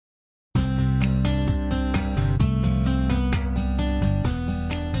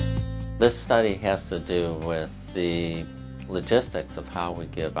This study has to do with the logistics of how we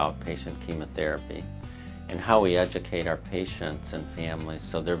give outpatient chemotherapy and how we educate our patients and families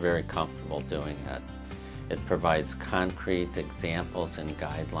so they're very comfortable doing it. It provides concrete examples and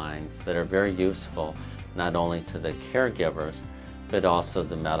guidelines that are very useful not only to the caregivers but also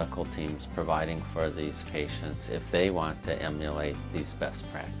the medical teams providing for these patients if they want to emulate these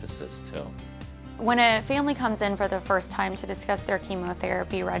best practices too. When a family comes in for the first time to discuss their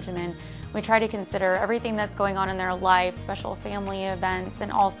chemotherapy regimen, we try to consider everything that's going on in their life, special family events,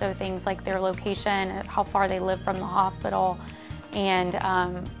 and also things like their location, how far they live from the hospital, and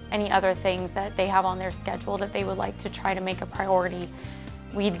any other things that they have on their schedule that they would like to try to make a priority.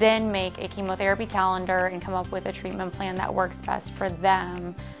 We then make a chemotherapy calendar and come up with a treatment plan that works best for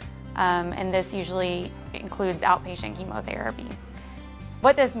them, and this usually includes outpatient chemotherapy.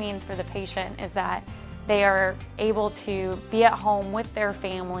 What this means for the patient is that they are able to be at home with their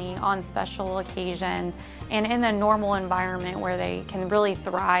family on special occasions and in a normal environment where they can really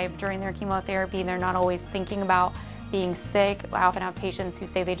thrive during their chemotherapy. They're not always thinking about being sick. I often have patients who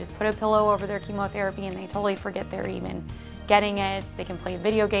say they just put a pillow over their chemotherapy and they totally forget they're even getting it. They can play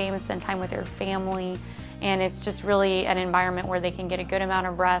video games, spend time with their family, and it's just really an environment where they can get a good amount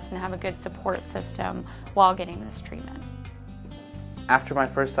of rest and have a good support system while getting this treatment. After my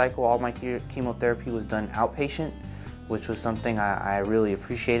first cycle, all my chemotherapy was done outpatient, which was something I really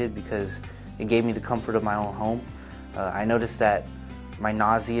appreciated because it gave me the comfort of my own home. I noticed that my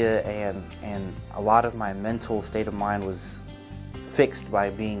nausea and a lot of my mental state of mind was fixed by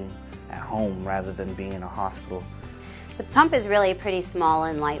being at home rather than being in a hospital. The pump is really pretty small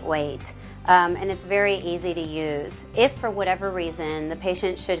and lightweight, and it's very easy to use. If for whatever reason the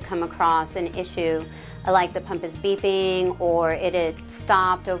patient should come across an issue like the pump is beeping or it had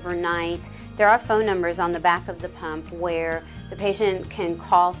stopped overnight, there are phone numbers on the back of the pump where the patient can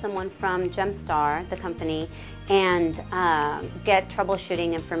call someone from Gemstar, the company, and get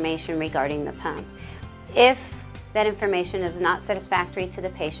troubleshooting information regarding the pump. If that information is not satisfactory to the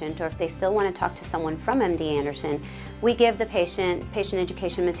patient, or if they still want to talk to someone from MD Anderson, we give the patient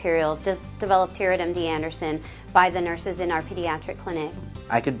education materials developed here at MD Anderson by the nurses in our pediatric clinic.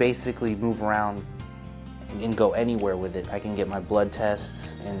 I could basically move around and go anywhere with it. I can get my blood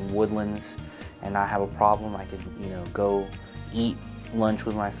tests in Woodlands and not have a problem. I could, go eat lunch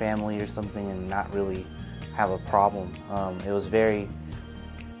with my family or something and not really have a problem. It was very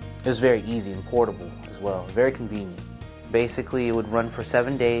easy and portable as well, very convenient. Basically, it would run for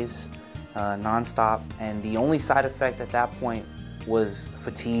 7 days, non-stop, and the only side effect at that point was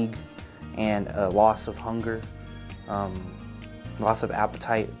fatigue and loss of hunger, loss of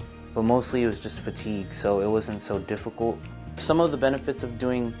appetite, but mostly it was just fatigue, so it wasn't so difficult. Some of the benefits of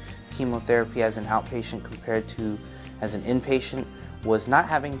doing chemotherapy as an outpatient compared to as an inpatient was not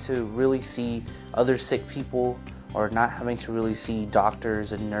having to really see other sick people or not having to really see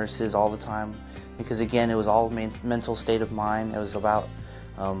doctors and nurses all the time, because again, it was all mental state of mind. It was about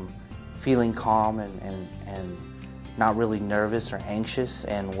feeling calm and not really nervous or anxious,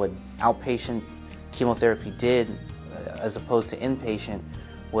 and what outpatient chemotherapy did as opposed to inpatient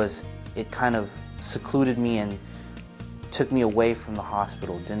was it kind of secluded me and took me away from the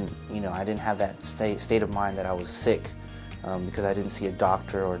hospital. I didn't have that state of mind that I was sick because I didn't see a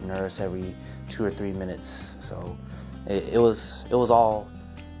doctor or nurse every 2 or 3 minutes. So it was all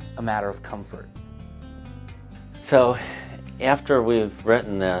a matter of comfort. So after we've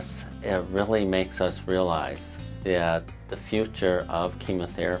written this, it really makes us realize that the future of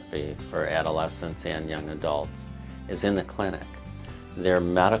chemotherapy for adolescents and young adults is in the clinic. Their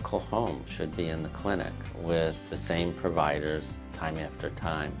medical home should be in the clinic with the same providers time after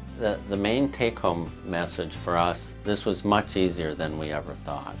time. The main take-home message for us, this was much easier than we ever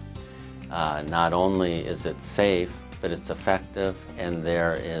thought. Not only is it safe, but it's effective, and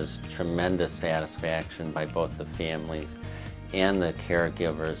there is tremendous satisfaction by both the families and the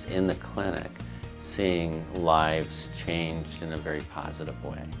caregivers in the clinic seeing lives changed in a very positive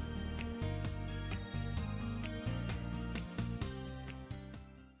way.